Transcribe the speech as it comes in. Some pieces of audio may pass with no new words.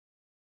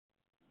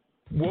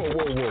Whoa.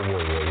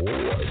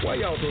 Why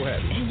y'all so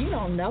happy? You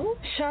don't know?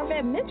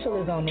 Charvette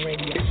Mitchell is on the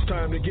radio. It's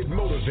time to get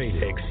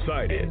motivated,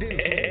 excited,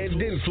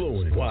 and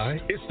influenced. Why?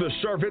 It's the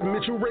Charvette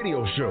Mitchell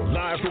Radio Show,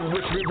 live from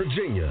Richmond,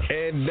 Virginia.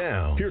 And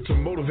now, here to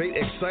motivate,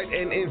 excite,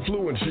 and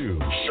influence you,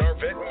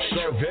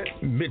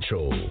 Charvette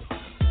Mitchell.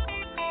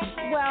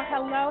 Well,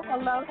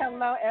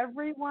 hello,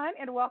 everyone,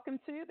 and welcome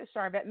to the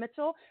Charvette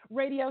Mitchell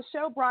Radio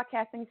Show,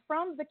 broadcasting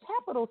from the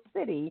capital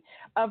city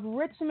of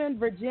Richmond,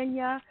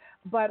 Virginia,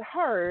 but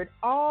heard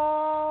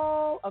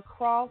all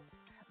across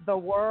the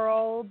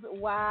World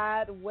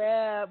Wide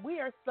Web. We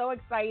are so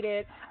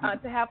excited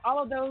to have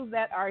all of those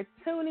that are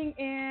tuning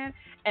in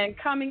and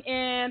coming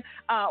in.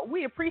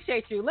 We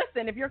appreciate you.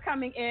 Listen, if you're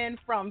coming in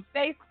from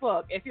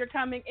Facebook, if you're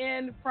coming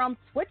in from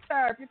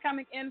Twitter, if you're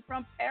coming in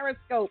from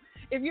Periscope,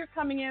 if you're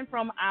coming in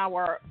from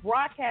our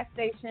broadcast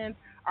stations,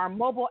 our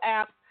mobile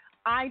apps,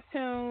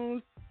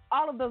 iTunes,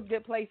 all of those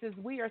good places,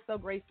 we are so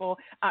grateful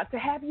to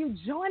have you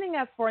joining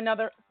us for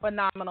another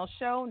phenomenal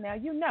show. Now,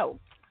 you know,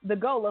 the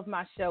goal of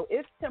my show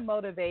is to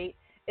motivate,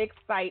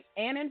 excite,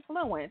 and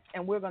influence,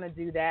 and we're going to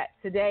do that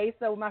today.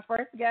 So my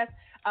first guest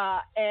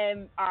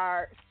and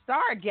our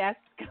star guest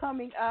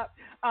coming up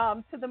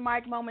to the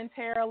mic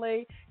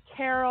momentarily,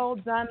 Carol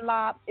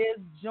Dunlop is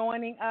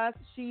joining us.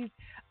 She's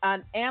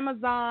an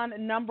Amazon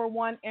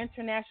 #1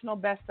 international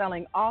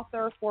best-selling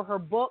author for her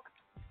book,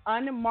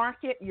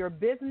 Unmarket Your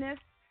Business,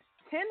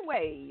 10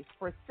 Ways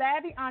for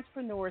Savvy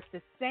Entrepreneurs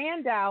to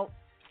Stand Out,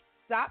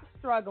 Stop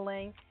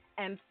Struggling,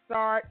 and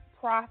Start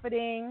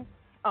Profiting.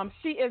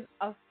 She is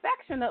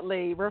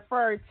affectionately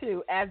referred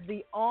to as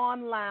the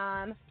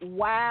online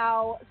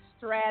wow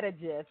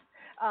strategist,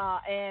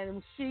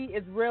 and she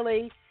is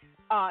really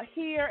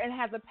here and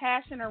has a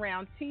passion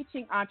around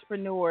teaching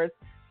entrepreneurs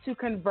to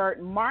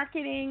convert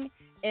marketing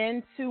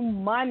into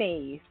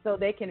money so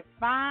they can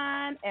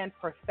find and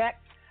perfect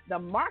the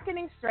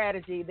marketing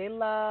strategy they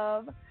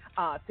love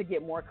to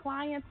get more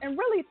clients and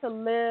really to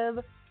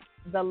live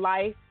the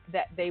life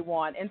that they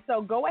want. And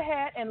so go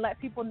ahead and let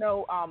people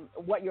know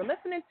what you're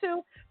listening to.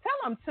 Tell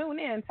them, tune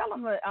in. Tell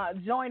them to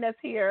join us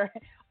here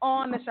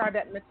on the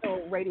Charvette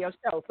Mitchell Radio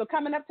Show. So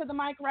coming up to the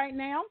mic right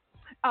now,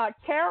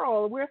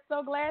 Carol, we're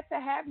so glad to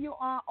have you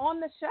on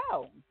the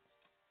show.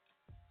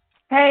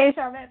 Hey,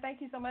 Charvette, thank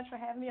you so much for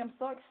having me. I'm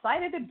so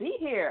excited to be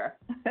here.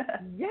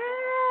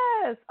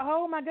 Yes.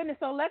 Oh, my goodness.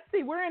 So let's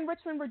see. We're in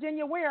Richmond,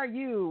 Virginia. Where are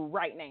you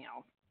right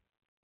now?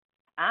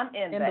 I'm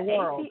in the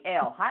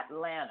ATL, Hot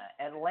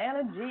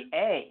Atlanta,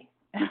 GA.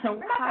 We're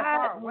not that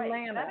far away.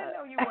 Atlanta. I didn't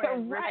know you were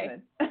in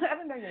Richmond. I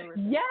didn't know you were in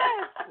Richmond.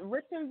 Yes,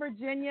 Richmond,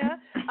 Virginia.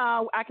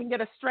 I can get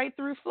a straight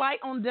through flight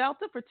on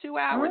Delta for 2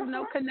 hours,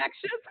 no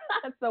connections.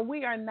 So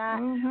we are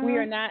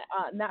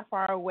not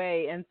far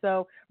away. And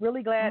so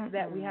really glad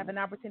that we have an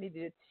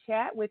opportunity to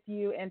chat with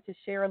you and to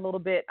share a little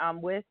bit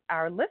with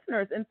our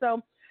listeners. And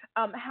so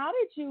how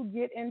did you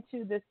get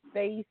into this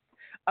space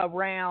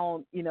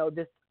around,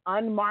 this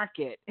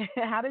unmarket?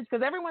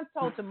 Because everyone's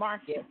told to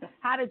market.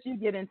 How did you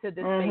get into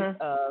this space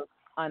of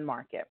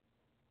unmarket?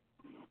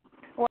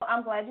 Well,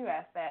 I'm glad you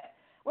asked that.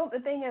 Well, the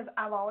thing is,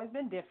 I've always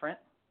been different.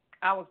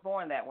 I was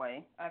born that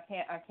way. I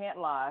can't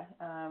lie.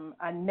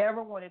 I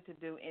never wanted to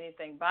do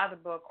anything by the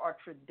book or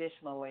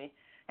traditionally,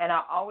 and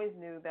I always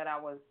knew that I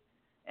was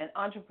an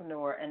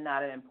entrepreneur and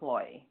not an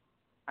employee.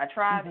 I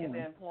tried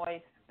the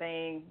employee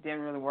thing,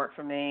 didn't really work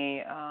for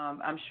me.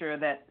 I'm sure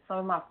that some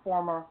of my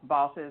former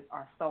bosses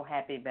are so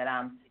happy that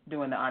I'm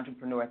doing the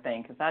entrepreneur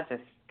thing because I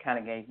just kind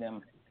of gave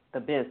them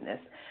the business.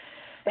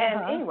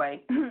 And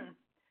anyway,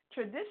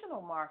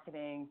 traditional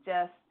marketing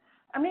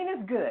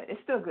it's good.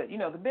 It's still good.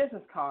 The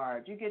business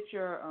card, you get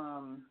your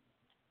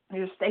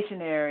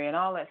stationery and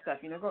all that stuff.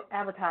 Go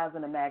advertise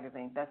in a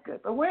magazine. That's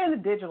good. But we're in the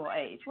digital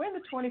age. We're in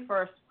the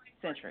 21st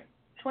century.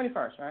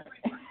 21st, right?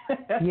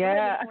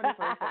 Yeah. We're in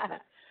the 21st century.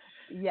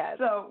 Yes.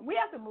 So we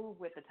have to move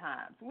with the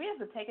times. We have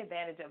to take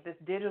advantage of this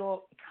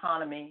digital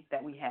economy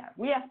that we have.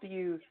 We have to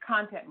use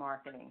content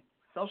marketing,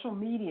 social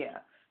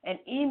media, and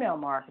email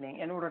marketing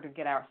in order to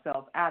get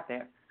ourselves out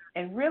there.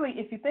 And really,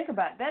 if you think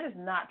about it, that is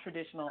not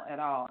traditional at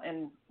all.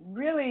 And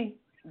really,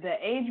 the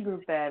age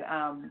group that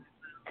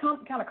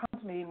kind of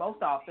comes to me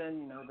most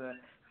often, the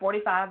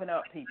 45 and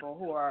up people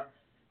who are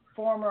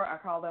I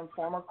call them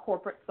former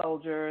corporate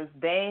soldiers.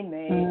 They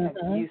may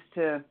have used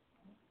to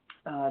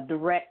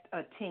direct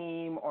a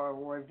team or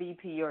were a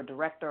VP or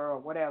director or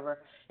whatever.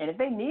 And if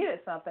they needed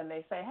something,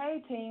 they say,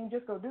 hey, team,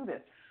 just go do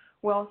this.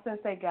 Well, since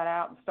they got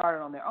out and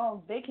started on their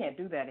own, they can't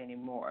do that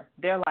anymore.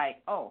 They're like,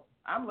 oh,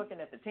 I'm looking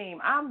at the team.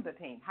 I'm the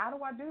team. How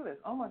do I do this?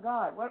 Oh, my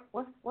God,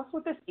 what's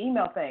with this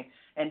email thing?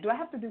 And do I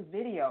have to do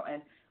video?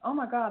 And, oh,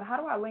 my God, how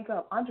do I link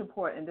up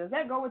Entreport? And does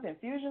that go with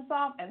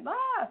Infusionsoft? And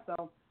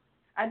so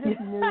I just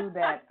knew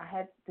that I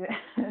had to,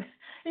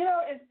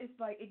 it's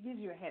like it gives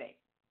you a headache.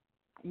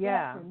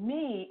 Yeah. For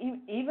me,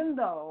 even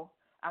though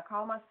I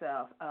call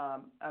myself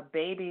a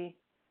baby,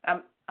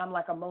 I'm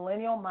like a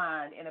millennial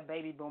mind in a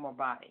baby boomer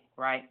body,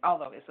 right?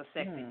 Although it's a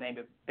sexy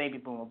baby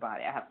boomer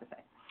body, I have to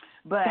say.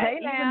 But hey,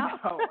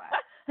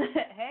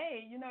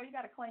 you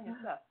got to claim your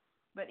stuff.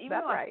 But even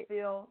though I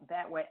feel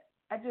that way,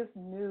 I just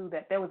knew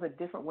that there was a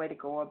different way to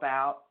go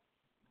about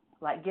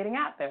like getting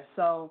out there.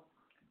 So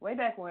way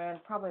back when,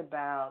 probably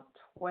about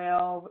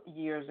 12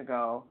 years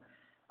ago,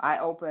 I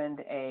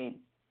opened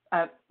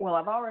I've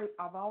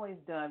always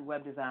done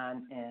web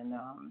design and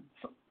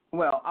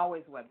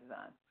always web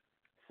design.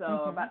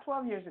 So about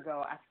 12 years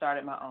ago, I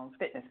started my own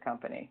fitness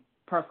company,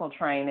 personal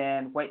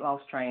training, weight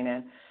loss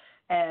training.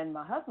 And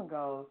my husband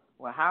goes,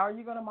 well, how are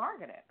you going to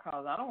market it?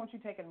 Because I don't want you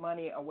taking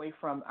money away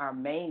from our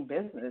main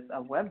business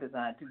of web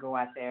design to go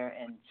out there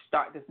and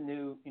start this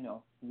new,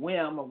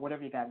 whim or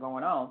whatever you got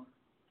going on.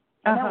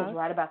 And that was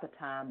right about the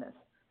time that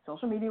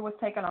social media was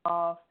taking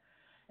off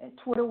and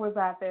Twitter was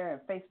out there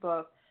and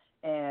Facebook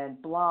and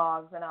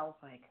blogs. And I was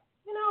like,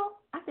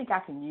 I think I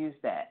can use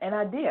that. And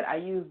I did. I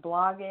used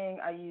blogging.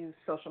 I used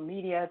social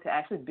media to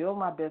actually build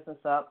my business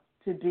up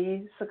to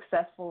be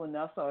successful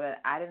enough so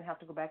that I didn't have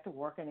to go back to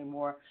work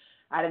anymore.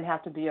 I didn't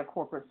have to be a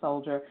corporate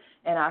soldier.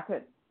 And I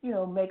could,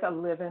 make a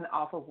living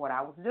off of what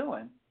I was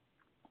doing.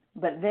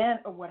 But then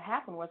what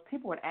happened was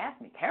people would ask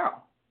me,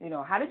 Carol,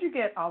 how did you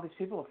get all these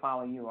people to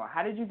follow you? Or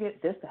how did you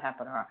get this to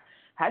happen? Or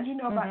how did you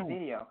know about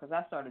video? Because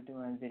I started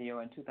doing video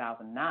in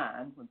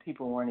 2009 when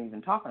people weren't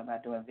even talking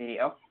about doing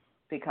video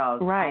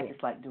because I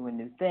just like doing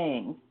new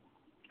things.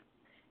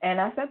 And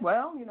I said,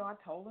 well, I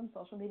told them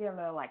social media, and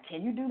they're like,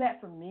 can you do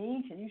that for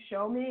me? Can you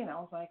show me? And I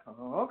was like,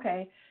 oh,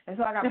 okay. And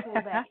so I got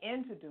pulled back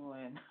into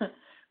doing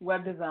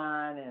web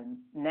design and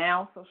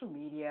now social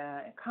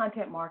media and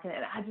content marketing,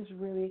 and I just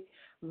really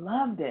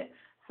loved it.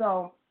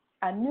 So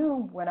I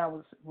knew when I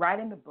was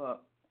writing the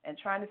book and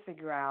trying to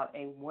figure out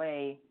a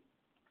way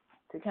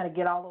to kind of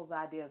get all those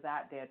ideas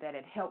out there that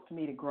it helped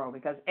me to grow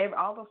because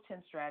all those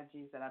 10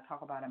 strategies that I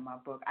talk about in my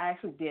book, I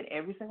actually did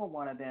every single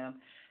one of them,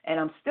 and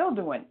I'm still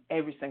doing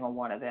every single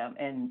one of them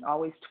and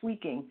always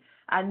tweaking.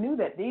 I knew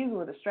that these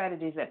were the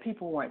strategies that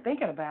people weren't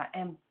thinking about,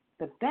 and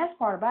the best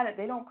part about it,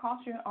 they don't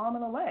cost you an arm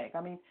and a leg.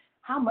 I mean,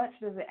 how much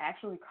does it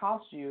actually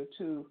cost you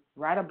to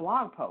write a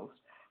blog post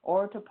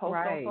or to post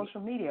on social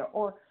media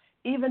or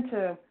even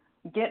to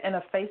get in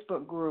a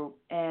Facebook group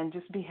and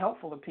just be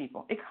helpful to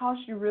people? It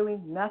costs you really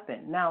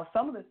nothing. Now,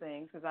 some of the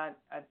things, because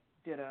I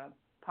did a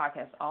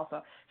podcast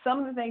also, some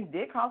of the things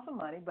did cost some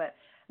money, but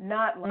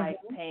not like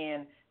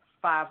paying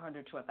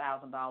 $500 to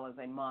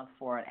 $1,000 a month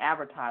for an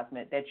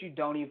advertisement that you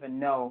don't even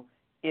know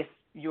if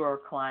your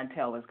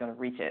clientele is going to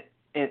reach it,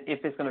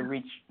 if it's going to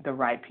reach the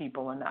right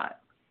people or not.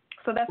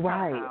 So that's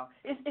how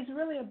it's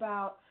really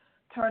about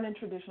turning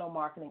traditional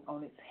marketing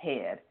on its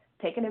head,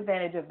 taking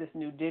advantage of this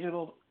new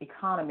digital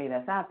economy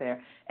that's out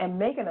there and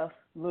making us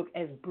look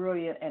as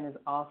brilliant and as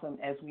awesome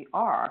as we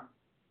are.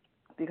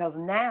 Because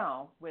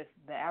now with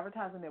the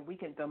advertising that we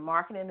can, the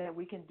marketing that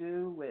we can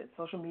do with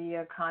social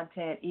media,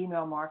 content,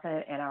 email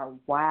marketing, and our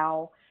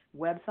WOW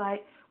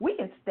website, we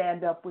can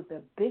stand up with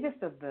the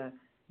biggest of the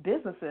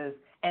businesses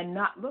and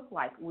not look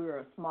like we're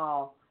a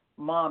small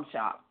mom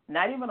shop.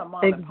 Not even a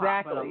mom and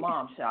pop, but a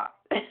mom shop.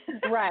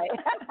 Right.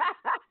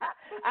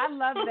 I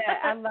love that.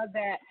 I love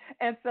that.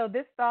 And so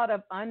this thought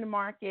of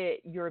unmarket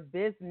your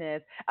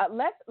business,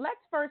 let's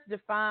first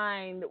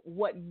define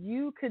what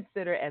you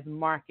consider as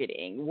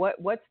marketing.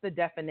 What's the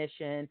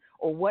definition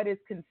or what is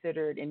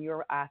considered in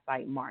your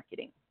eyesight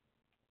marketing?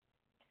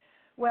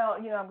 Well,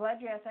 I'm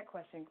glad you asked that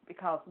question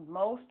because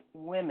most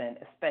women,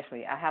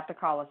 especially, I have to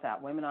call us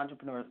out, women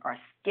entrepreneurs are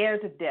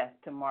scared to death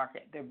to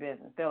market their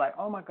business. They're like,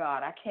 oh, my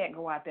God, I can't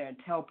go out there and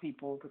tell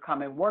people to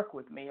come and work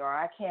with me, or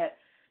I can't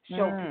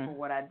show people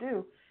what I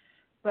do.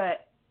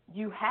 But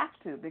you have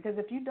to, because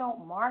if you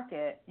don't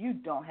market, you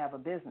don't have a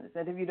business.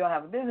 And if you don't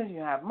have a business, you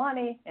don't have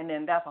money, and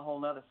then that's a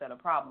whole other set of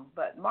problems.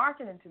 But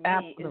marketing to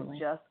me is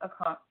just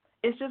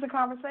a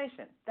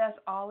conversation. That's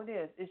all it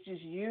is. It's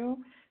just you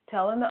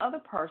telling the other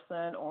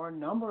person or a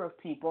number of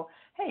people,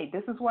 hey,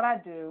 this is what I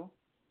do.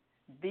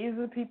 These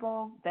are the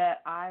people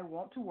that I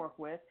want to work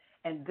with,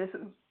 and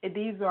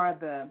these are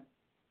the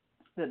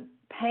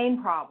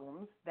pain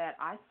problems that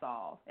I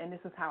solve, and this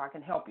is how I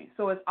can help you.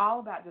 So it's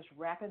all about just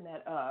wrapping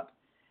that up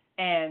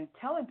and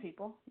telling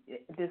people,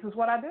 this is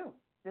what I do.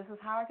 This is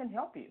how I can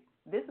help you.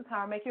 This is how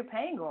I make your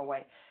pain go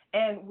away.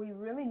 And we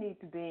really need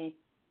to be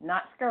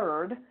not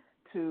scared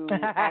to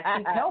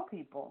actually tell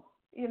people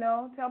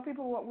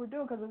what we're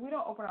doing, because if we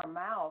don't open our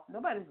mouth,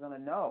 nobody's going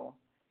to know.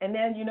 And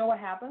then you know what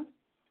happens?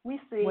 We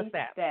see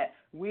that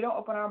we don't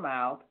open our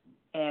mouth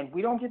and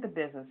we don't get the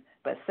business.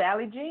 But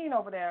Sally Jean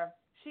over there,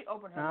 she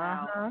opened her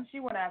mouth. She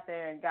went out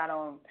there and got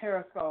on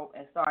Periscope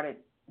and started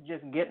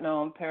just getting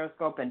on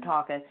Periscope and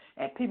talking,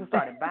 and people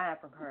started buying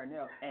from her.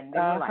 And they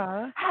were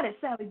like, how did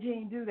Sally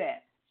Jean do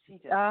that? She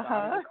just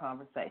started a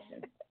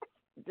conversation.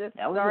 Just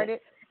started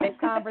a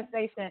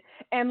conversation.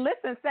 And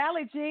listen,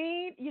 Sally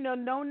Jean,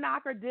 no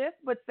knock or diss,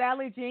 but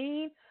Sally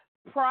Jean,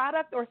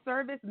 product or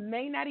service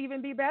may not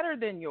even be better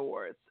than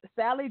yours.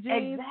 Sally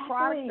Jean's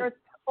product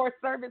or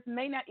service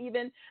may not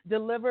even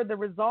deliver the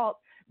results,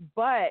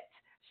 but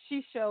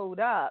she showed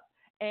up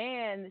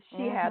and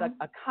she had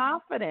a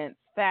confidence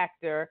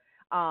factor,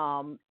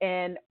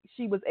 and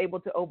she was able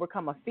to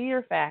overcome a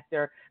fear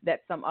factor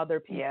that some other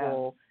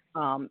people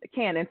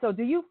can. And so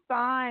do you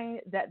find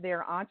that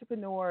there are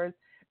entrepreneurs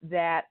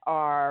that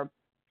are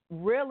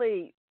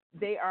really,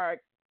 they are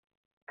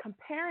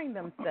comparing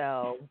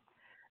themselves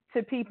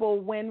to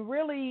people when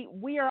really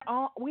we are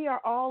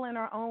all in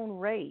our own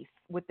race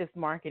with this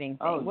marketing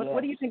thing. Oh,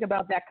 What do you think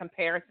about that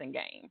comparison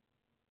game?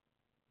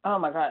 Oh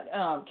my God!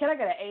 Can I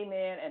get an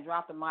amen and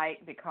drop the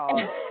mic,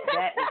 because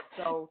that is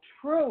so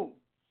true.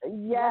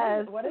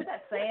 Yes. What is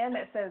that saying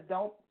that says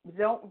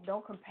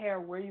don't compare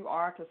where you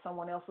are to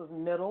someone else's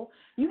middle?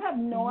 You have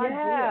no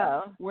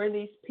idea where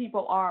these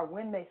people are,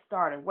 when they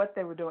started, what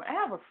they were doing. I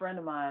have a friend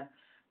of mine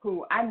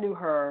who I knew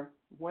her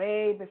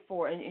way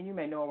before, and you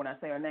may know her when I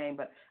say her name,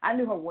 but I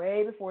knew her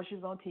way before she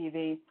was on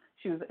TV.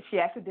 She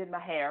actually did my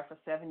hair for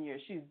 7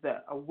 years. She's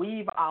a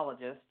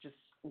weaveologist, just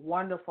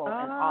wonderful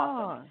and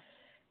awesome.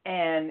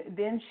 And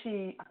then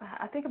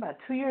I think about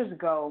 2 years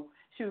ago,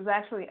 she was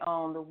actually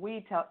on the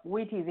We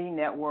TV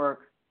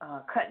network,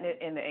 cutting it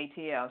in the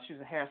ATL. She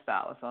was a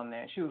hairstylist on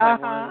there. She was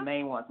like one of the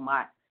main ones,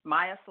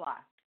 Maya Sly.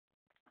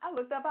 I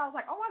looked up, I was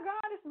like, oh my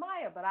God, it's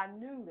Maya. But I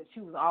knew that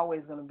she was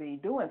always going to be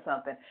doing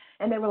something.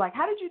 And they were like,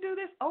 how did you do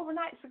this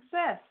overnight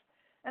success?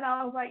 And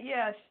I was like,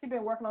 yeah, she's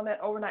been working on that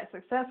overnight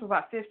success for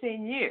about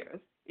 15 years.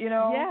 You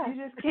know, you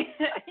just can't,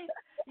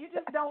 you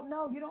just don't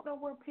know. You don't know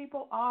where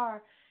people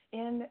are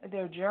in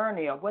their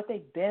journey, or what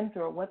they've been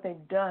through, or what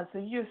they've done. So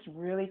you just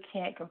really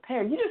can't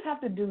compare. You just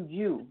have to do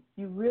you.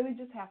 You really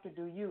just have to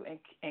do you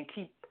and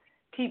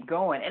keep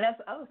going. And that's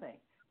the other thing.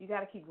 You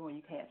got to keep going.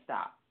 You can't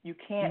stop. You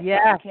can't. You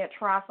can't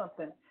try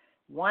something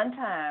one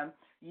time.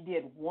 You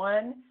did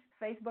one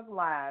Facebook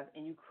Live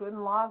and you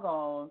couldn't log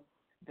on.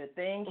 The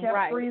thing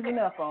kept freezing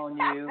up on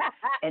you,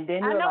 and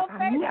then you're like,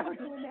 I'm never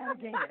doing that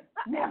again.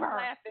 Never.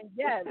 Laughing.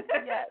 Yes.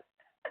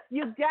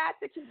 You got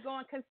to keep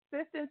going.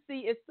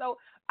 Consistency is so.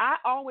 I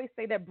always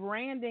say that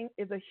branding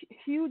is a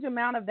huge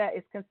amount of that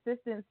is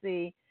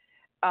consistency.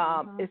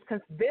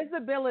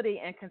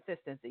 Visibility and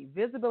consistency.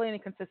 Visibility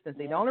and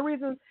consistency. The only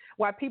reason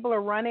why people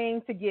are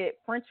running to get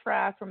French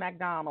fries from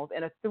McDonald's,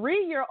 and a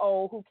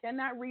 3-year-old who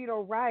cannot read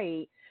or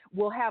write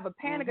will have a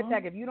panic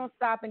attack if you don't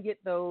stop and get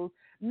those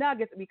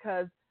nuggets,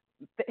 because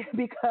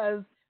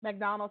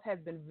McDonald's has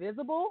been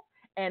visible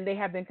and they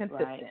have been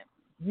consistent. Right.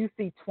 You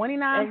see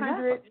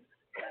 2,900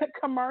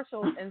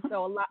 commercials, and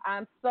so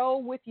I'm so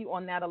with you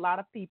on that. A lot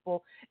of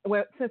people,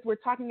 since we're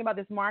talking about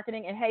this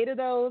marketing, and hey to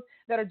those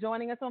that are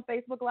joining us on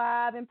Facebook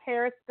Live and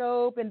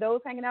Periscope, and those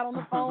hanging out on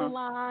the phone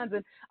lines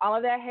and all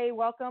of that. Hey,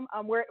 welcome.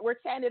 We're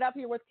chatting it up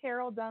here with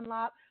Carol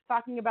Dunlop,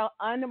 talking about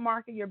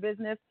unmarket your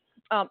business.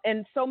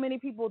 And so many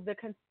people, the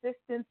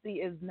consistency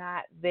is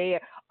not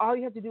there. All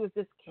you have to do is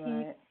just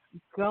keep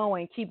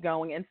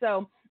going. And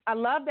so I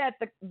love that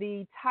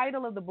the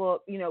title of the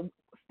book,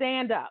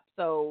 Stand Up.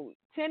 So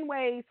 10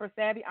 ways for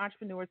savvy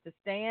entrepreneurs to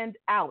stand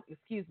out,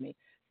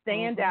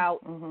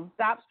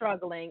 stop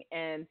struggling,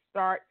 and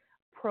start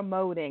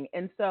promoting.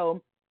 And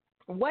so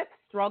what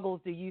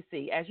struggles do you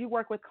see as you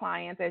work with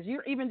clients, as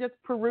you're even just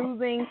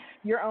perusing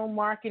your own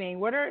marketing?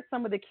 What are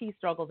some of the key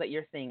struggles that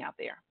you're seeing out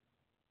there?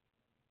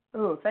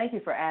 Oh, thank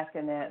you for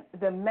asking that.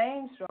 The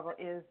main struggle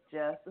is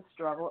just the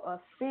struggle of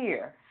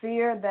fear.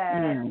 Fear that,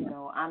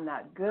 I'm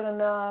not good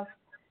enough,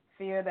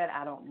 fear that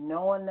I don't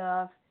know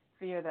enough,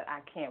 fear that I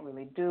can't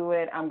really do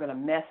it, I'm going to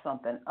mess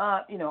something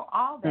up,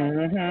 all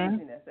that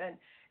craziness. And,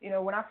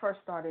 when I first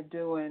started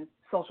doing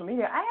social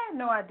media, I had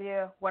no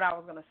idea what I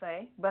was going to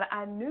say, but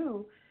I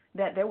knew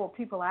that there were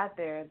people out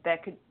there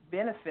that could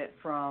benefit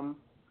from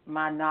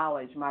my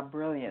knowledge, my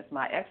brilliance,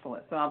 my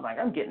excellence. So I'm like,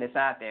 I'm getting this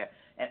out there.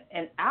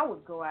 And I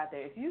would go out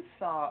there. If you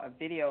saw a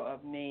video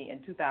of me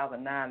in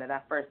 2009 that I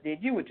first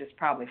did, you would just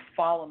probably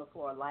fall on the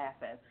floor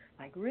laughing.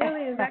 Like,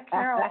 really? Is that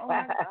Carol? Oh,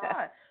 my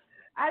God.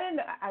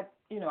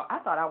 I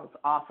thought I was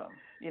awesome.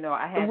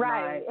 I had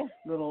my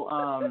little,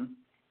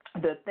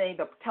 the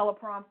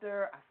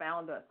teleprompter. I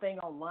found a thing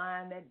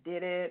online that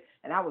did it,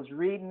 and I was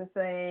reading the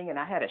thing, and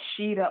I had a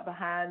sheet up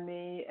behind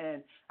me,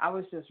 and I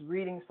was just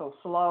reading so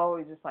slow.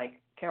 It's just like,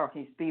 Carol,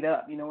 can you speed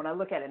up? When I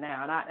look at it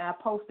now, and I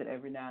post it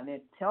every now and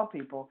then, tell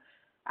people,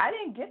 I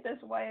didn't get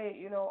this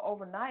way,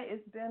 overnight.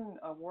 It's been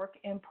a work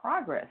in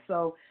progress.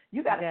 So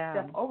you got to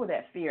step over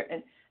that fear.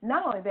 And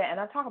not only that, and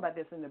I talk about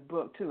this in the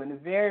book, too, in the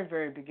very,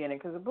 very beginning,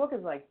 because the book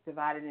is like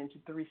divided into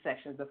 3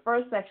 sections. The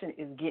first section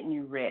is getting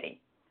you ready.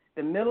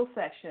 The middle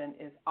section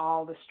is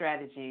all the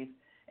strategies.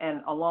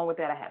 And along with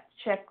that, I have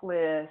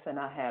checklists, and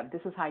I have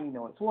this is how you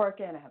know it's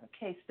working. I have a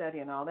case study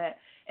and all that.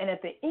 And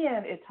at the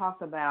end, it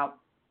talks about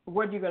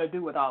what are you going to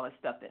do with all this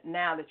stuff that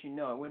now that you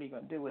know it, what are you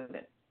going to do with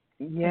it?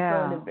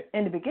 Yeah. So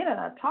in the beginning,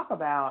 I talk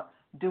about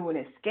doing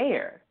it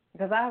scared,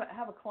 because I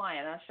have a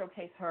client. I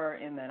showcase her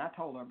and I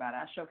told her about it.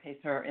 I showcase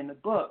her in the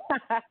book.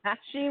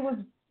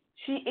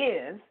 She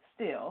is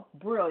still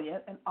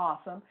brilliant and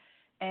awesome,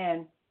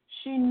 and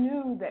she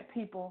knew that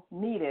people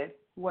needed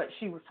what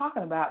she was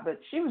talking about, but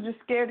she was just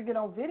scared to get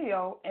on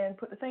video and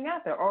put the thing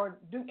out there or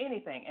do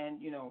anything and,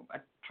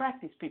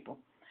 attract these people.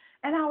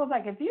 And I was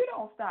like, if you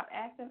don't stop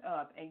acting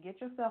up and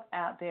get yourself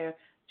out there,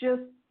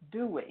 just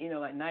do it.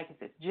 Like Nike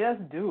says,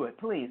 just do it,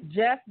 please.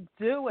 Just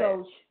do it.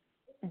 So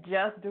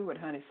just do it,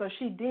 honey. So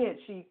she did.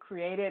 She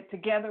created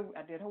together.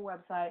 I did her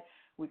website.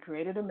 We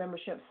created a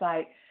membership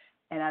site.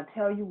 And I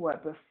tell you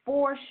what,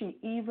 before she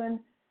even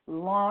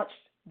launched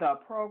the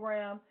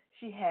program,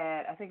 she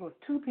had, I think it was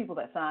 2 people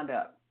that signed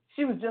up.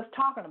 She was just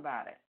talking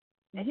about it.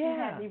 And she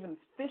hadn't even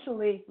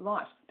officially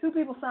launched. 2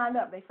 people signed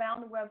up. They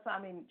found the website.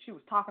 I mean, she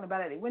was talking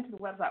about it. They went to the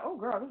website. Oh,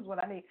 girl, this is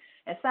what I need.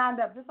 And signed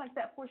up just like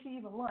that before she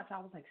even launched. I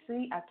was like,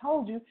 see, I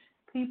told you,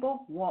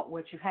 people want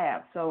what you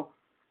have. So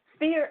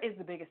fear is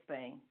the biggest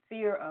thing.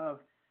 Fear of,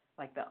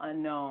 like, the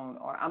unknown,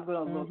 or I'm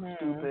going to look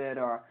stupid,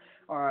 or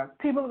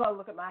people are going to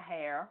look at my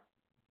hair,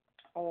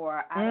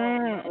 or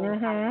I don't know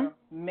how to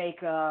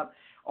makeup,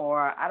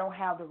 or I don't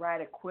have the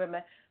right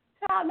equipment.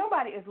 Child,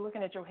 nobody is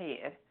looking at your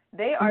head.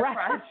 They are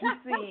trying to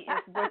see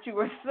if what you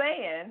were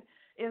saying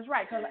is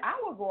right. Because I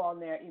will go on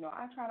there,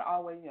 I try to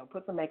always,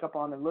 put some makeup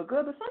on and look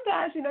good. But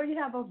sometimes, you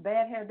have those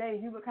bad hair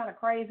days. You look kind of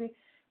crazy.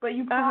 But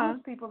you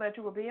promise people that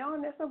you will be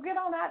on there. So get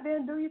on out there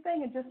and do your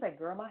thing and just say,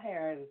 girl, my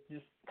hair is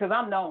just, because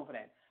I'm known for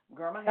that.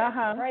 Girl, my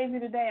hair is crazy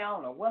today. I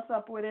don't know what's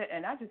up with it.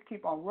 And I just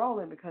keep on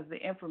rolling because the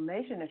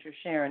information that you're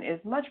sharing is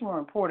much more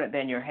important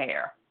than your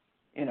hair,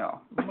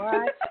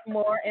 Much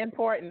more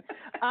important.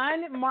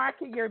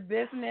 Unmarket your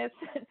business.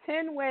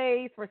 10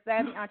 ways for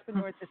savvy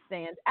entrepreneurs to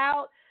stand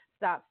out,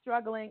 stop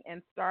struggling,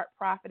 and start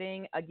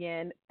profiting.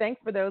 Again, thanks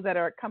for those that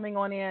are coming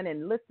on in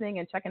and listening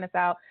and checking us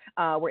out.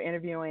 We're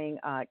interviewing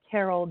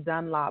Carol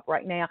Dunlop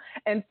right now.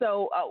 And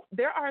so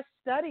there are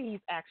studies,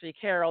 actually,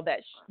 Carol,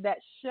 that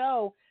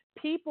show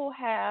people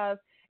have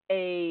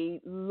a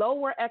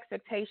lower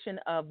expectation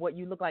of what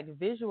you look like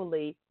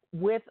visually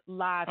with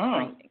live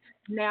streaming.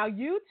 Now,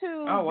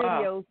 YouTube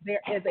videos,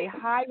 there is a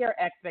higher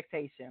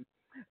expectation.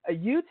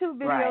 YouTube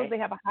videos, they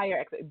have a higher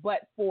expectation.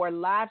 But for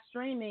live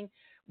streaming,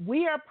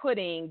 we are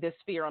putting this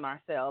fear on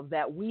ourselves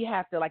that we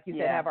have to, like you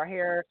said, have our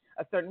hair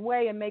a certain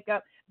way and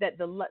makeup, that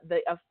the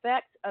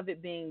effect of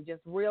it being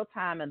just real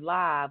time and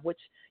live, which,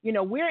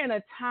 we're in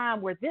a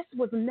time where this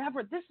was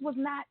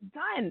not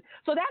done.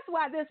 So that's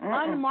why this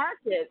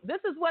unmarket, this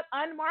is what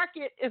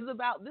unmarket is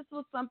about. This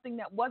was something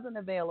that wasn't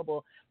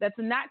available, that's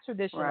not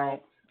traditional.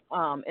 Right.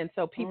 And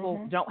so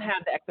people don't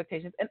have the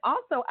expectations. And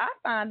also I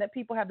find that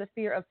people have the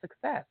fear of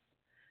success.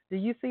 Do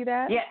you see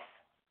that? Yes.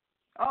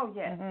 Oh,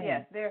 yes,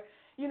 yes.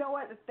 You know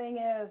what the thing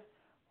is?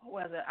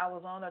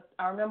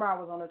 I remember I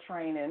was on a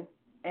training,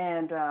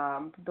 and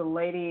the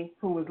lady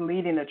who was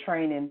leading the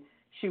training,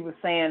 she was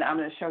saying, I'm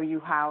going to show you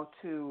how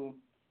to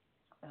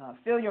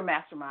fill your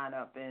mastermind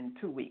up in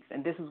 2 weeks,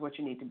 and this is what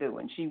you need to do.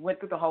 And she went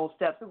through the whole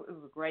steps. It was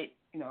a great,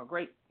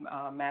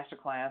 master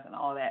class and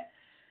all that.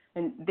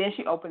 And then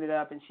she opened it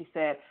up and she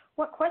said,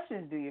 what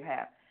questions do you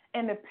have?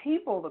 And the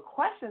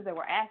questions they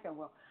were asking,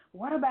 well,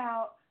 what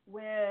about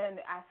when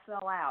I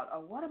sell out? Or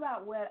what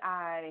about when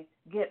I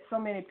get so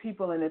many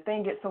people and the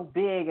thing gets so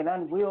big and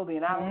unwieldy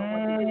and I don't know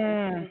what to do?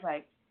 And she's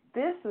like,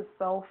 this is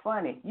so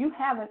funny. You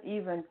haven't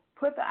even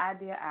put the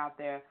idea out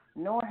there,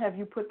 nor have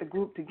you put the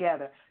group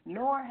together,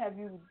 nor have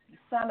you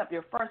signed up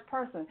your first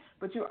person,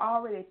 but you're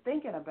already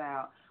thinking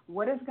about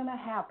what is going to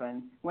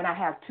happen when I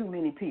have too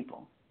many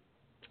people.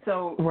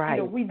 So,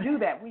 we do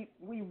that. We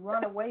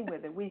run away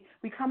with it. We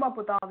come up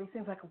with all these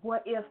things like,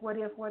 what if,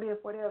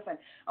 and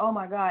oh,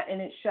 my God,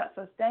 and it shuts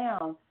us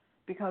down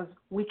because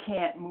we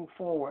can't move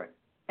forward.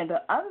 And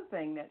the other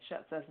thing that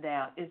shuts us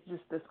down is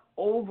just this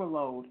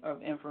overload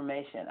of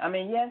information. I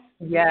mean, yes,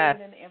 we're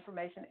in the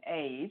information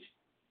age,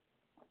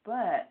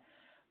 but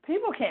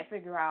people can't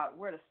figure out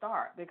where to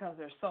start because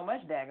there's so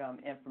much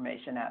daggum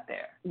information out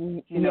there.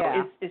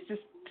 It's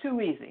just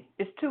too easy.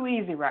 It's too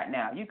easy right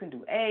now. You can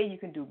do A, you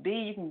can do B,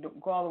 you can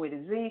go all the way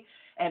to Z,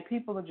 and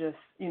people are just,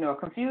 a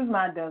confused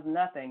mind does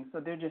nothing, so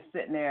they're just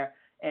sitting there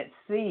at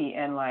C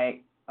and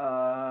like,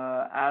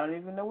 I don't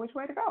even know which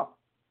way to go.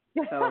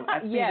 So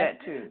I see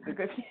that too, the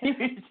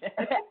confusion.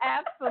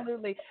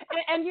 Absolutely.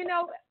 And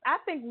I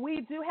think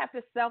we do have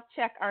to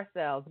self-check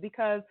ourselves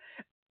because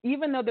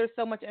even though there's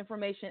so much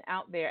information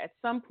out there, at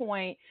some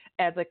point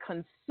as a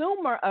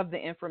consumer of the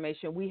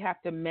information, we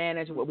have to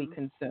manage what we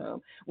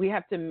consume. We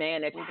have to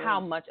manage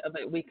how much of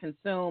it we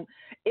consume.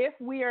 If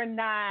we are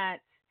not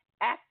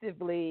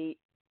actively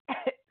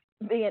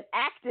being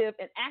active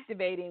and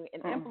activating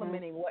and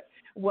implementing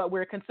what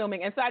we're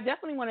consuming. And so I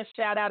definitely want to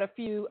shout out a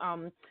few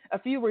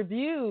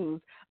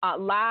reviews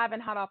live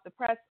and hot off the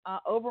press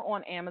over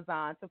on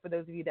Amazon. So for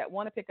those of you that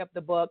want to pick up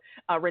the book,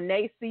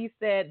 Renee C.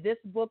 said, this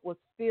book was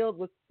filled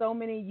with so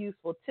many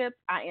useful tips.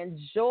 I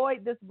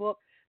enjoyed this book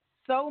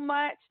so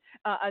much.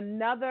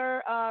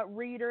 Another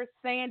reader,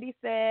 Sandy,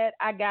 said,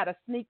 I got a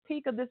sneak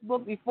peek of this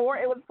book before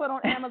it was put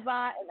on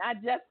Amazon, and I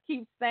just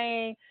keep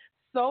saying,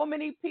 so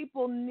many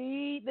people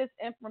need this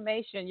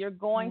information. You're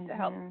going to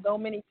help so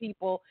many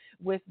people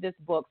with this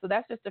book. So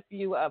that's just a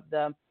few of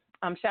the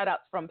shout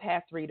outs from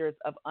past readers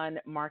of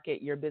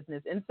Unmarket Your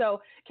Business. And so,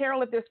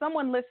 Carol, if there's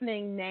someone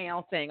listening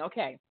now saying,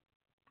 okay,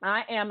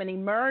 I am an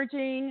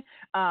emerging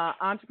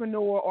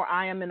entrepreneur, or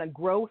I am in a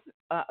growth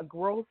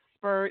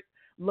spurt,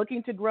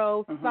 looking to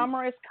grow.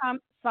 Summer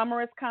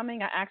is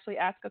coming. I actually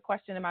asked a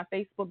question in my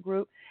Facebook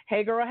group.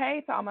 Hey, girl,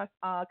 hey, to all my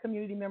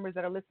community members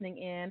that are listening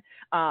in,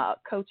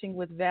 Coaching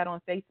with Vet on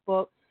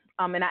Facebook.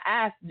 And I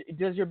asked,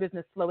 does your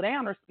business slow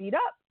down or speed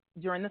up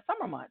during the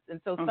summer months?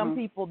 And so some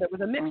people, there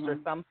was a mixture,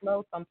 some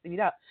slow, some speed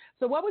up.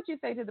 So what would you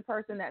say to the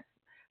person that's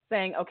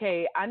saying,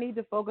 okay, I need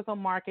to focus on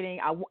marketing.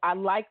 I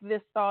like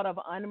this thought of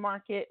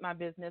unmarket my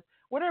business.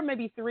 What are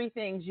maybe 3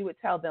 things you would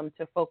tell them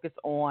to focus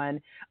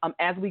on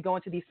as we go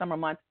into these summer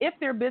months, if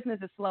their business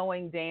is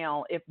slowing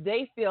down, if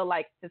they feel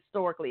like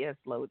historically it has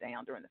slowed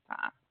down during this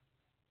time?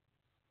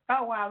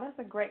 Oh, wow, that's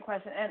a great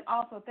question. And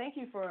also, thank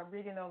you for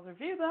reading those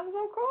reviews. That was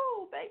so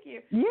cool. Thank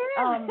you.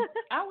 Yeah.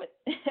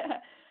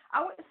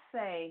 I would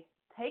say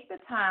take the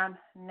time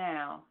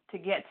now to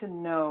get to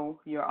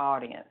know your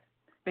audience,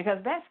 because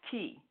that's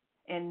key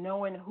in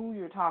knowing who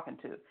you're talking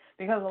to.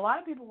 Because a lot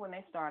of people, when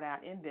they start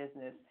out in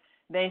business,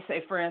 they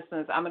say, for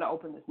instance, I'm going to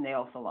open this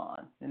nail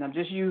salon, and I'm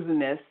just using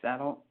this. I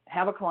don't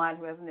have a client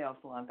who has a nail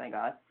salon, thank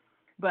God,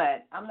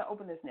 but I'm going to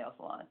open this nail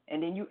salon.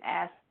 And then you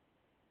ask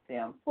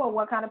them, well,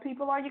 what kind of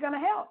people are you going to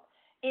help?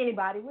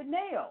 Anybody with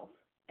nails.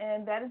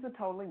 And that is a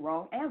totally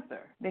wrong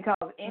answer, because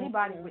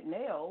anybody with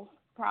nails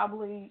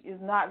probably is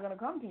not going to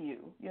come to you.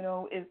 You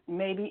know,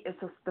 maybe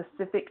it's a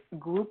specific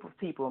group of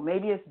people.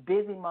 Maybe it's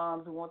busy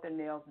moms who want their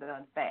nails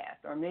done fast,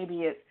 or maybe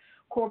it's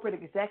corporate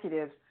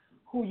executives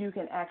who you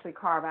can actually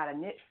carve out a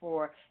niche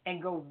for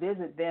and go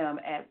visit them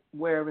at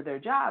wherever their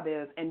job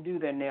is and do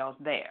their nails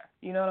there.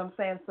 You know what I'm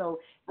saying? So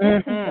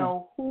get to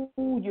know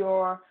who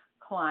your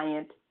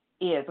client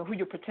is, or who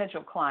your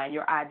potential client,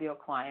 your ideal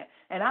client.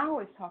 And I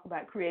always talk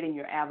about creating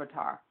your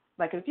avatar.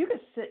 Like, if you could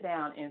sit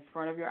down in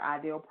front of your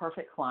ideal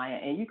perfect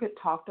client and you could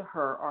talk to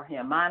her or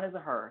him, mine is a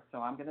her, so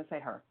I'm going to say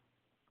her,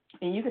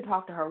 and you could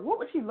talk to her, what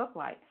would she look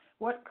like?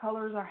 What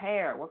color is her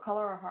hair? What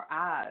color are her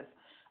eyes?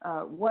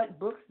 What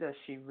books does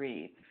she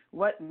read?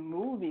 What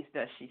movies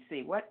does she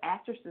see? What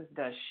actresses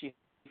does she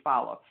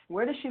follow?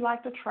 Where does she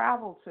like to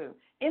travel to?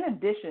 In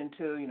addition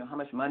to, you know, how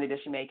much money does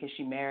she make? Is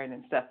she married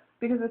and stuff?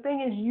 Because the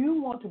thing is,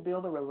 you want to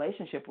build a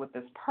relationship with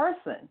this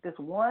person, this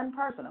one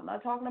person. I'm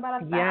not talking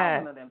about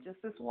 1,000 of them,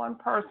 just this one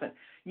person.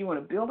 You want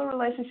to build a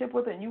relationship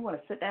with her, and you want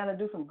to sit down and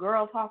do some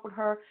girl talk with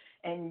her,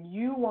 and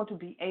you want to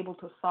be able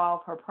to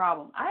solve her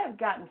problem. I have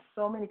gotten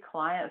so many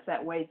clients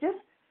that way, just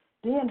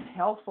being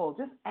helpful,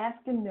 just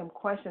asking them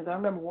questions. I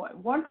remember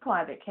one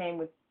client that came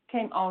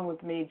on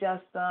with me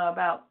just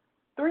about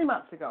 3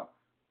 months ago.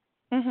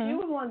 She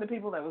was one of the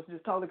people that was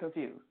just totally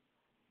confused.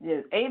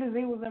 Yes, A to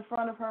Z was in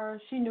front of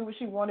her. She knew what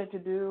she wanted to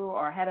do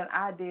or had an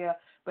idea,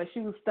 but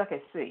she was stuck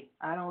at C.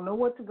 I don't know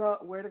where to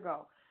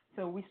go.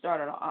 So we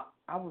started. I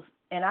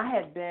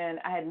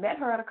had met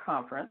her at a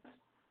conference,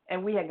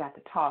 and we had got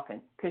to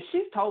talking, because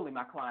she's totally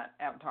my client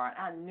avatar. And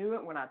I knew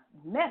it when I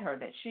met her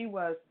that she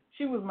was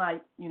my,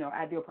 you know,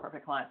 ideal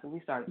perfect client. So we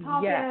started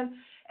talking,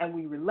 and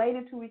we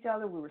related to each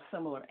other. We were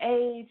similar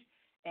age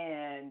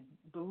and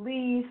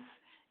beliefs,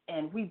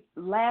 and we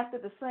laughed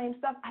at the same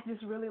stuff. I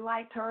just really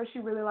liked her. She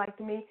really liked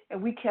me,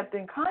 and we kept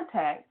in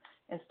contact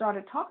and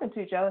started talking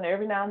to each other. And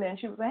every now and then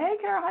she was like, "Hey,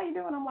 Carol, how you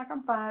doing?" I'm like,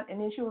 "I'm fine." And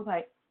then she was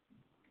like,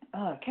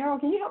 "Carol,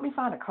 can you help me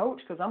find a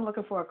coach? Because I'm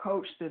looking for a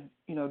coach to,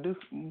 you know,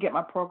 get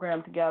my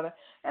program together."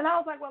 And I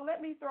was like, "Well,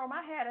 let me throw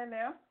my hat in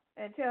there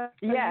and tell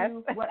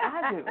you what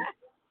I do."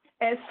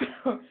 And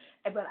so,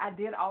 but I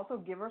did also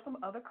give her some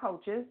other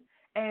coaches,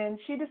 and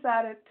she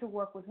decided to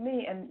work with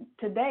me. And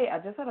today, I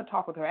just had a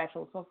talk with her.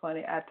 Actually, it was so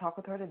funny. I talked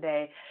with her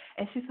today,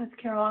 and she says,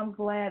 "Carol, I'm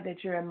glad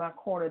that you're in my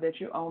corner, that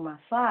you're on my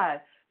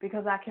side,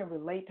 because I can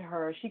relate to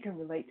her. She can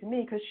relate to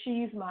me, because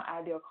she's my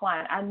ideal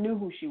client." I knew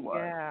who she was.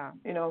 Yeah.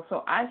 You know,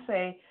 so I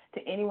say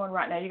to anyone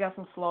right now, you got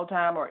some slow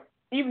time, or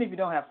even if you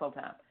don't have slow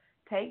time,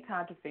 take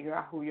time to figure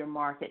out who your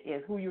market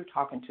is, who you're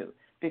talking to.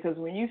 Because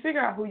when you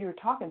figure out who you're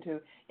talking to,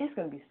 it's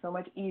going to be so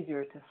much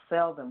easier to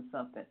sell them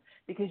something.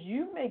 Because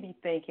you may be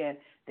thinking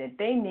that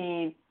they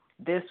need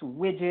this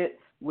widget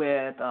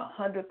with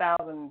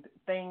 100,000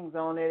 things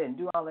on it and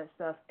do all that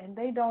stuff, and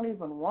they don't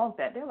even want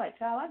that. They're like,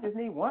 "Child, I just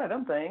need one of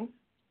them things.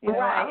 You know,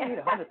 I don't need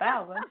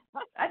 100,000.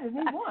 I just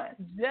need one."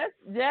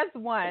 Just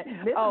one.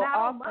 Missing out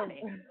on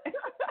money.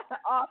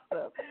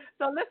 Awesome.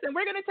 So listen,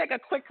 we're going to take a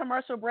quick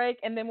commercial break,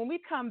 and then when we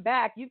come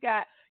back, you've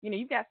got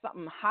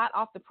something hot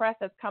off the press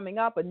that's coming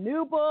up, a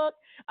new book,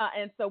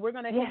 and so we're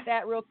going to hit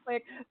that real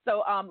quick.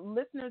 So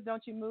listeners,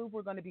 don't you move.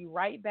 We're going to be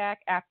right back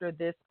after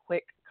this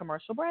quick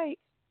commercial break.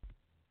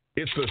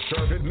 It's the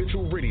Charvette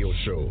Mitchell Radio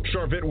Show.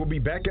 Charvette will be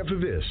back after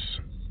this.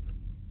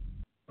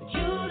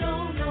 You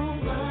don't know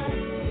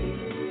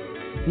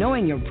why.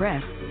 Knowing your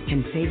breasts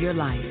can save your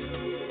life.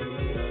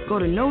 Go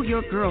to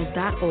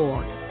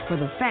knowyourgirls.org for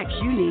the facts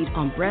you need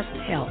on breast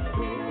health.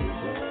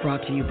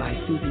 Brought to you by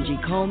Susan G.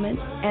 Coleman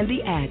and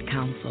the Ad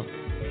Council.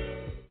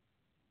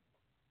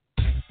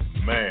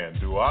 Man,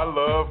 do I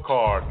love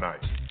card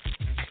night.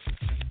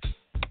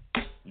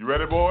 You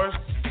ready, boys?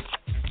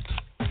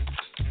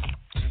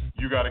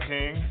 You got a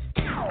king?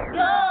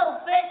 Go,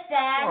 Fish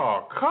Dad!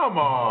 Oh, come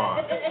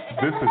on.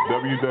 This is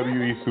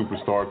WWE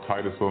superstar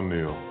Titus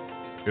O'Neil.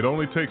 It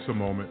only takes a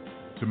moment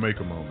to make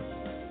a moment.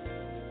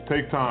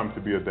 Take time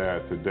to be a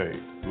dad today.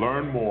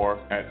 Learn more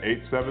at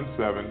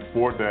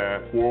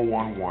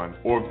 877-4DAD-411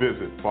 or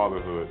visit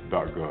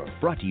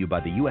fatherhood.gov. Brought to you by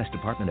the U.S.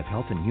 Department of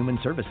Health and Human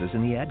Services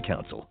and the Ad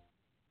Council.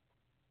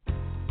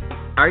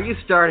 Are you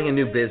starting a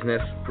new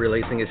business,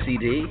 releasing a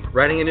CD,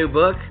 writing a new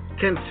book?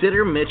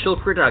 Consider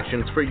Mitchell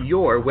Productions for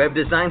your web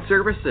design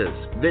services.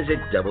 Visit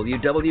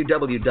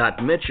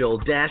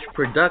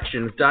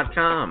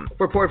www.mitchell-productions.com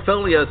for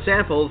portfolio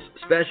samples,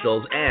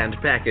 specials, and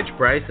package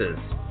prices.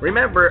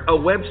 Remember, a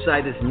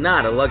website is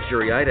not a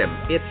luxury item.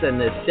 It's a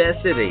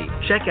necessity.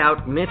 Check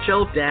out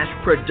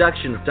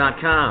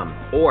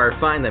mitchell-productions.com or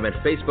find them at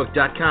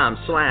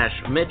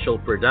facebook.com/Mitchell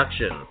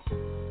Productions.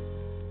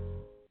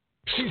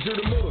 She's here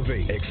to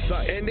motivate,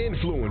 excite, and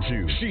influence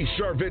you. She's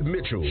Sharvette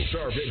Mitchell. It's the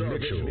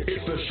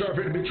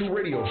Sharvette Mitchell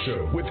Radio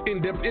Show with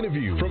in-depth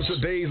interviews from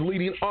today's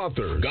leading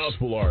authors,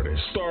 gospel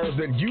artists, stars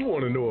that you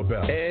want to know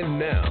about. And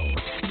now,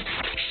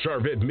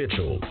 Sharvette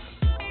Mitchell.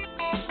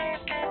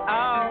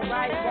 All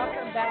right,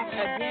 welcome back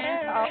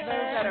again to all those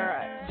that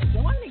are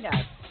joining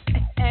us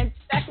and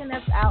checking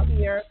us out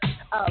here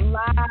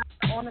live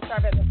on the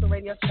Sharvette Mitchell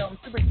Radio Show. I'm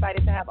super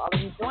excited to have all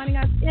of you joining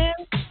us in.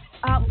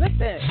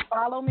 Listen,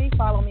 follow me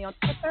on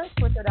Twitter,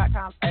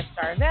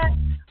 twitter.com/Sharvette.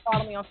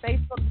 Follow me on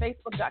Facebook,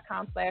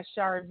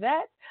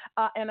 facebook.com/Sharvette.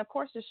 And of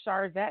course, the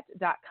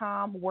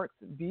Sharvette.com works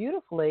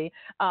beautifully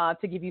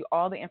to give you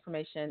all the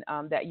information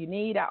that you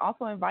need. I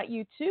also invite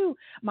you to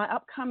my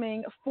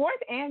upcoming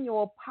 4th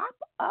annual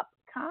pop-up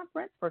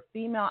conference for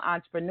female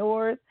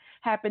entrepreneurs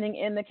happening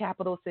in the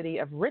capital city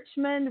of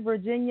Richmond,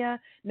 Virginia,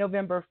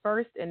 November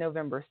 1st and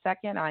November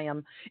 2nd. I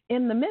am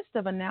in the midst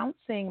of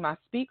announcing my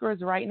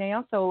speakers right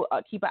now, so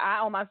keep an eye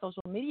on my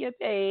social media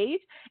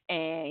page,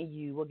 and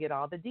you will get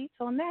all the details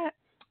on that.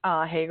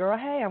 Hey, girl,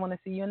 hey, I want to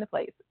see you in the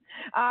place.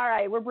 All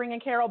right, we're bringing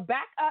Carol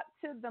back up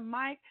to the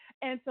mic.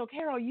 And so,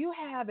 Carol, you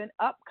have an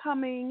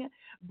upcoming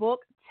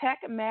book,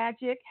 Tech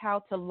Magic, How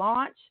to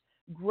Launch,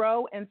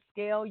 Grow, and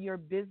Scale Your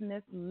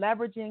Business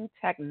Leveraging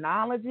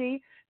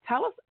Technology.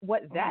 Tell us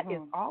what that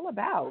is all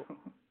about.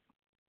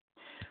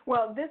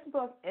 Well, this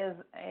book is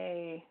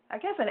an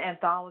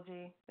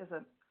anthology. There's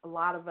a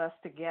lot of us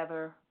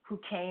together who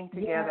came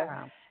together.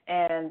 Yeah.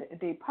 And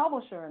the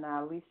publisher and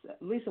I,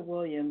 Lisa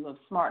Williams of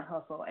Smart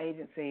Hustle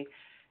Agency,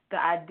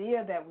 the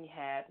idea that we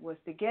had was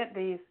to get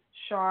these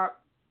sharp,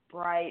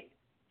 bright,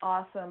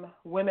 awesome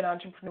women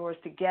entrepreneurs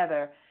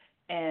together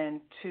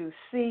and to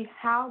see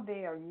how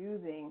they are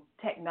using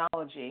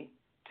technology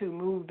to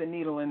move the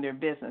needle in their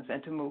business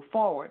and to move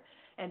forward,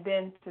 and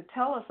then to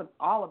tell us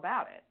all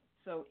about it.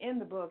 So in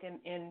the book,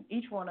 in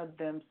each one of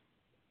their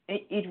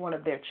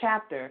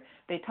chapter,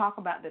 they talk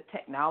about the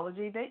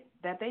technology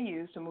that they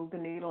use to move the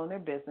needle in their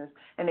business,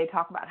 and they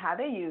talk about how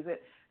they use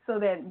it so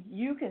that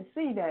you can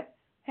see that,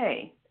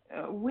 hey,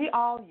 we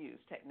all use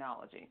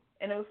technology.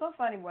 And it was so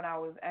funny when I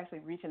was actually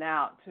reaching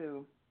out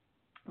to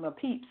my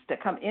peeps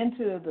that come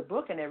into the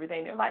book and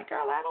everything. They're like,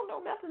 girl, I don't know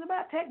nothing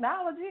about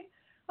technology.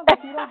 I was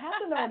like, you don't have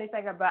to know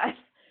anything about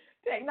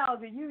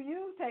technology. You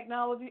use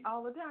technology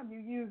all the time. You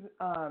use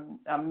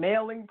a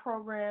mailing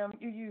program.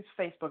 You use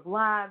Facebook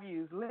Live.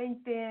 You use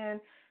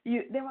LinkedIn.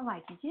 They were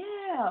like,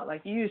 yeah.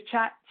 Like, you use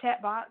chat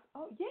bots.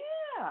 Oh,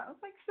 yeah. I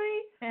was like,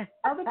 see,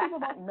 other people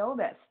don't know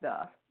that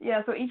stuff.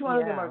 Yeah, so each one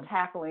of them are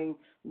tackling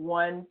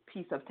one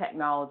piece of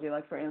technology.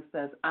 Like, for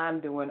instance, I'm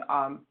doing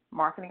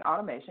marketing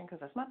automation because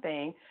that's my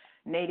thing.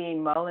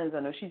 Nadine Mullins, I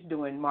know she's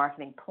doing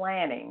marketing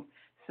planning.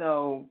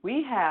 So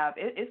we have,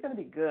 it's going to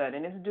be good,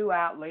 and it's due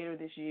out later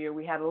this year.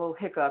 We had a little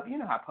hiccup. You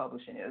know how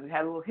publishing is. We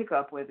had a little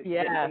hiccup with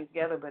getting things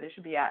together, but it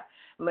should be out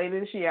later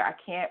this year. I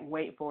can't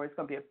wait for it. It's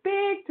going to be a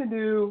big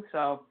to-do,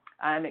 so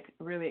I'm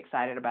really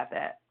excited about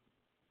that.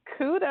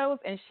 Kudos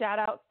and shout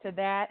outs to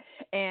that.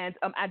 And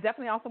I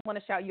definitely also want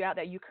to shout you out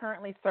that you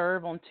currently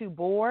serve on 2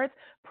 boards,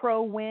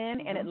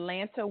 ProWin and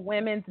Atlanta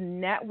Women's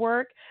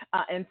Network.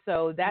 And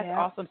so that's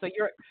awesome. So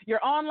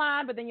you're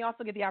online, but then you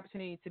also get the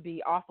opportunity to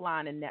be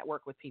offline and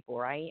network with people,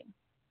 right?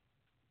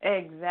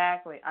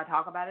 Exactly. I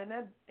talk about it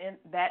in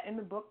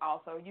the book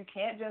also. You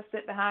can't just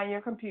sit behind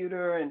your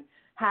computer and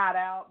hide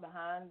out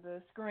behind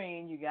the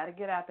screen. You got to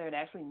get out there and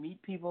actually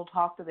meet people,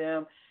 talk to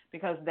them,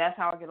 because that's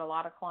how I get a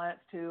lot of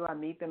clients too. I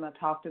meet them, I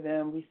talk to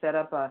them. We set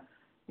up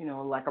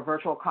like a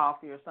virtual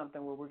coffee or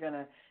something where we're going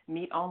to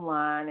meet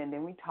online, and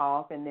then we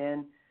talk, and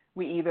then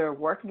we either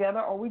work together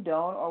or we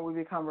don't, or we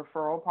become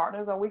referral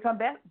partners, or we become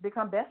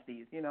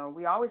besties.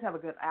 We always have a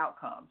good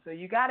outcome. So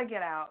you got to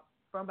get out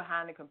from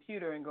behind the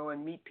computer and go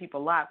and meet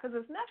people live, because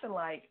there's nothing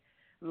like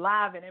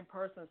live and in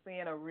person,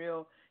 seeing a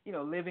real,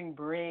 living,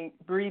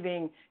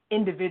 breathing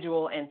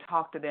individual and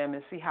talk to them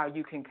and see how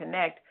you can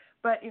connect.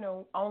 But,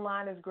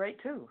 online is great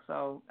too.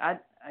 So I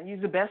use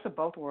the best of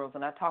both worlds,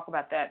 and I talk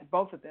about that,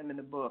 both of them in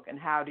the book, and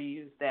how to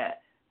use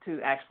that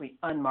to actually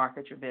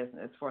unmarket your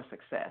business for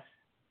success.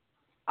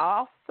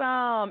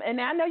 Awesome.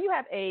 And I know you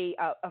have a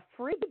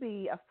free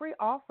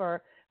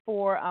offer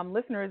for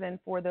listeners and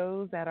for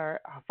those that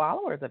are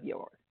followers of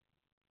yours.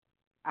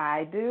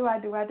 I do.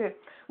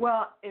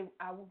 Well,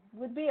 I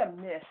would be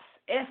amiss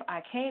if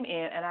I came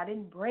in and I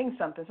didn't bring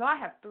something. So I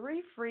have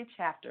 3 free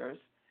chapters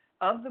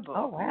of the book.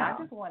 Oh, wow. Not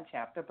just one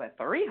chapter, but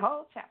 3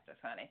 whole chapters,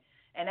 honey.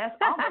 And that's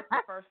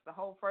almost the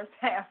whole first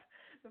half.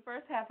 The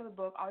first half of the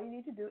book, all you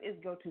need to do is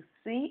go to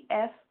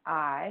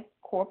CSI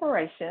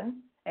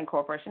Corporation, and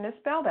corporation is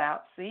spelled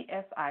out,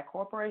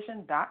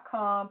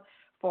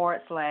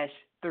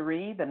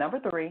 CSIcorporation.com/3, the number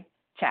 3,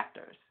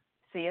 chapters.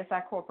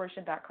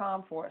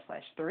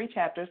 CSIcorporation.com/3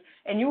 chapters,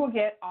 and you will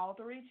get all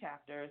 3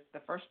 chapters, the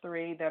first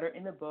 3 that are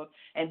in the book.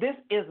 And this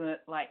isn't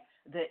like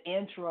the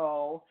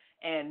intro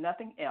and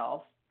nothing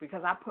else,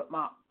 because I put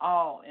my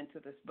all into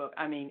this book.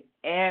 I mean,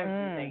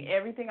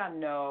 everything I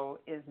know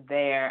is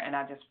there, and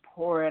I just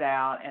pour it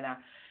out, and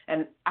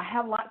I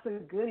have lots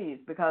of goodies,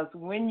 because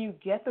when you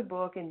get the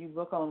book and you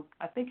look on,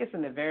 I think it's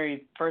in the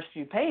very first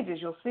few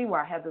pages, you'll see where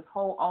I have this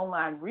whole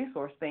online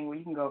resource thing where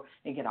you can go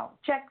and get all the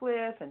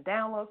checklists and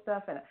download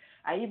stuff, and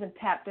I even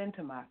tapped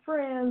into my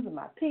friends and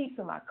my peeps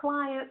and my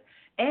clients,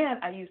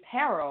 and I used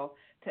Harrow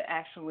to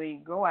actually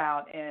go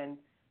out and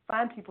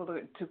find people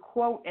to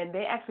quote, and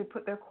they actually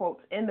put their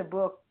quotes in the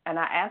book, and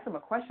I asked them a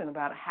question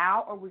about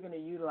how are we going to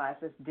utilize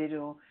this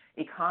digital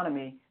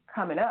economy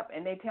coming up,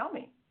 and they tell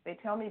me. That.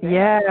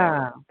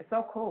 Yeah. It's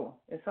so cool.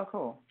 It's so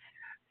cool.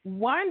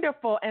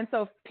 Wonderful. And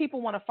so if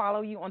people want to follow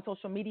you on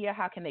social media,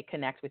 how can they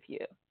connect with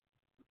you?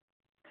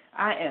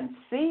 I am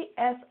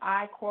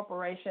CSI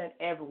Corporation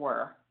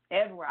everywhere.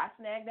 I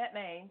snagged that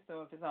name,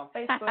 so if it's on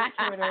Facebook,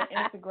 Twitter,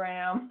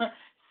 Instagram,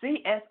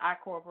 CSI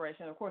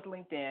Corporation, of course,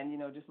 LinkedIn,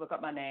 just look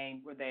up my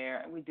name. We're there.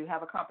 And we do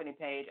have a company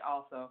page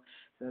also.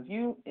 So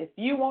if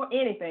you want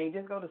anything,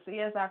 just go to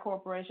CSI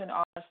Corporation.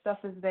 All our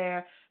stuff is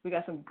there. We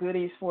got some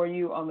goodies for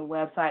you on the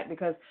website,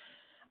 because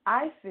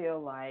I feel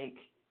like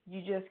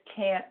you just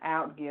can't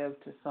outgive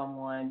to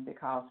someone,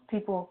 because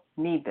people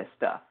need this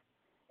stuff.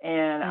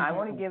 And I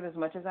want to give as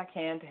much as I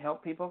can to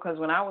help people, because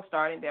when I was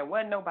starting, there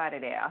wasn't nobody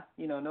there.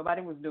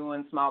 Nobody was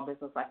doing small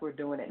business like we're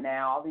doing it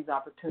now. All these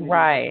opportunities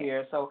are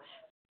here. So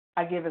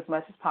I give as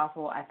much as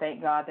possible. I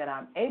thank God that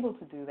I'm able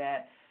to do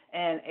that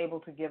and able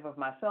to give of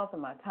myself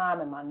and my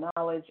time and my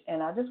knowledge.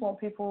 And I just want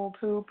people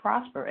to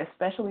prosper,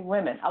 especially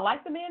women. I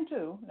like the men,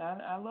 too.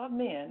 I love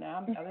men.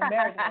 I've been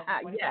married for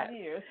 25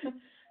 years.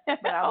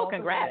 But I want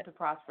the women to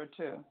prosper,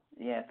 too.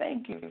 Yeah,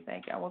 thank you.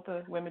 I want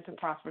the women to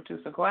prosper, too.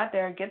 So go out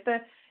there and get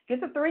the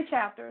 3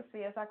 chapters,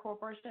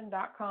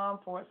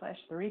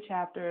 CSIcorporation.com/3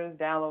 chapters.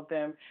 Download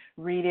them,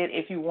 read it.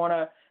 If you want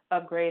to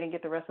upgrade and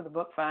get the rest of the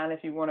book, fine.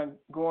 If you want to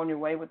go on your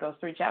way with those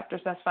 3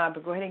 chapters, that's fine.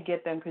 But go ahead and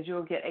get them, because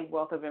you'll get a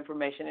wealth of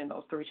information in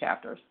those 3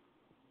 chapters.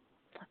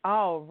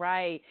 All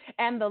right.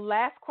 And the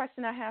last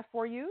question I have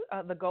for you,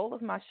 the goal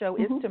of my show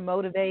is to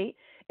motivate,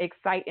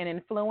 excite, and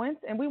influence.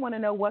 And we want to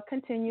know what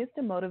continues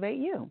to motivate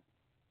you.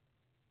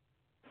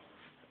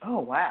 Oh,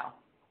 wow.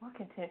 What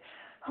continues?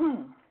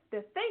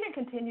 The thing that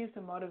continues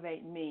to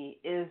motivate me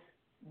is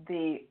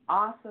the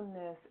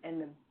awesomeness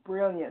and the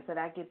brilliance that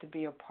I get to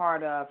be a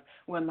part of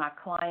when my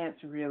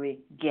clients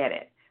really get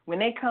it. When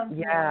they come to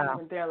me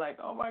and they're like,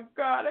 oh, my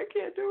God, I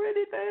can't do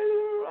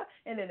anything.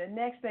 And then the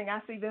next thing,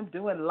 I see them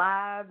doing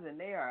lives, and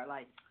they are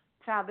like,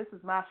 child, this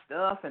is my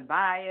stuff, and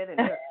buy it. And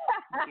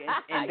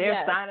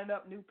they're signing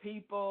up new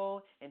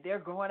people, and they're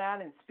going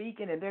out and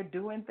speaking, and they're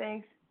doing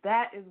things.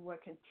 That is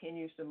what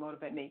continues to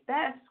motivate me.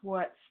 That's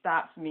what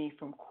stops me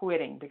from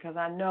quitting, because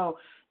I know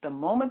the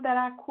moment that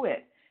I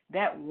quit,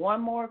 that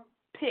one more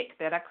pick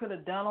that I could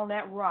have done on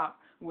that rock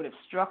would have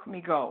struck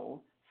me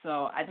gold.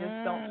 So I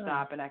just don't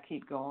stop, and I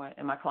keep going,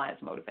 and my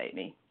clients motivate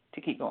me to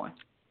keep going.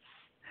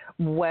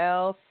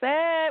 Well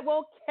said.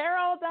 Well,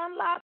 Carol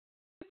Dunlop,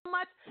 thank you so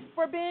much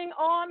for being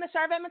on the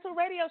Charvette Mitchell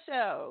Radio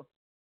Show.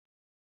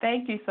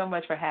 Thank you so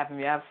much for having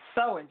me. I've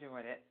so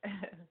enjoyed it.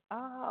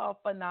 Oh,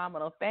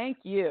 phenomenal. Thank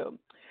you.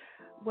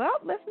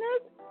 Well,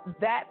 listeners,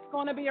 that's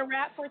going to be a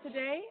wrap for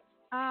today.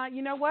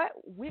 You know what?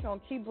 We're going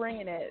to keep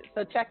bringing it.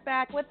 So check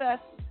back with us.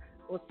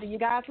 We'll see you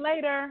guys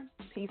later.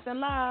 Peace and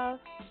love.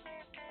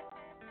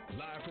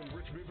 Live from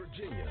Richmond,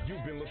 Virginia,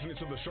 you've been listening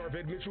to the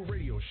Charvette Mitchell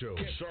Radio Show.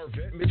 Get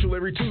Charvette Mitchell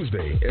every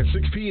Tuesday at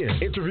 6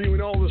 p.m., interviewing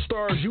all the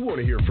stars you want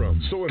to hear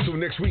from. So until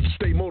next week,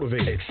 stay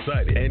motivated,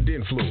 excited, and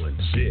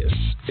influenced. This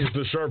is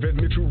the Charvette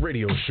Mitchell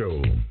Radio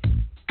Show.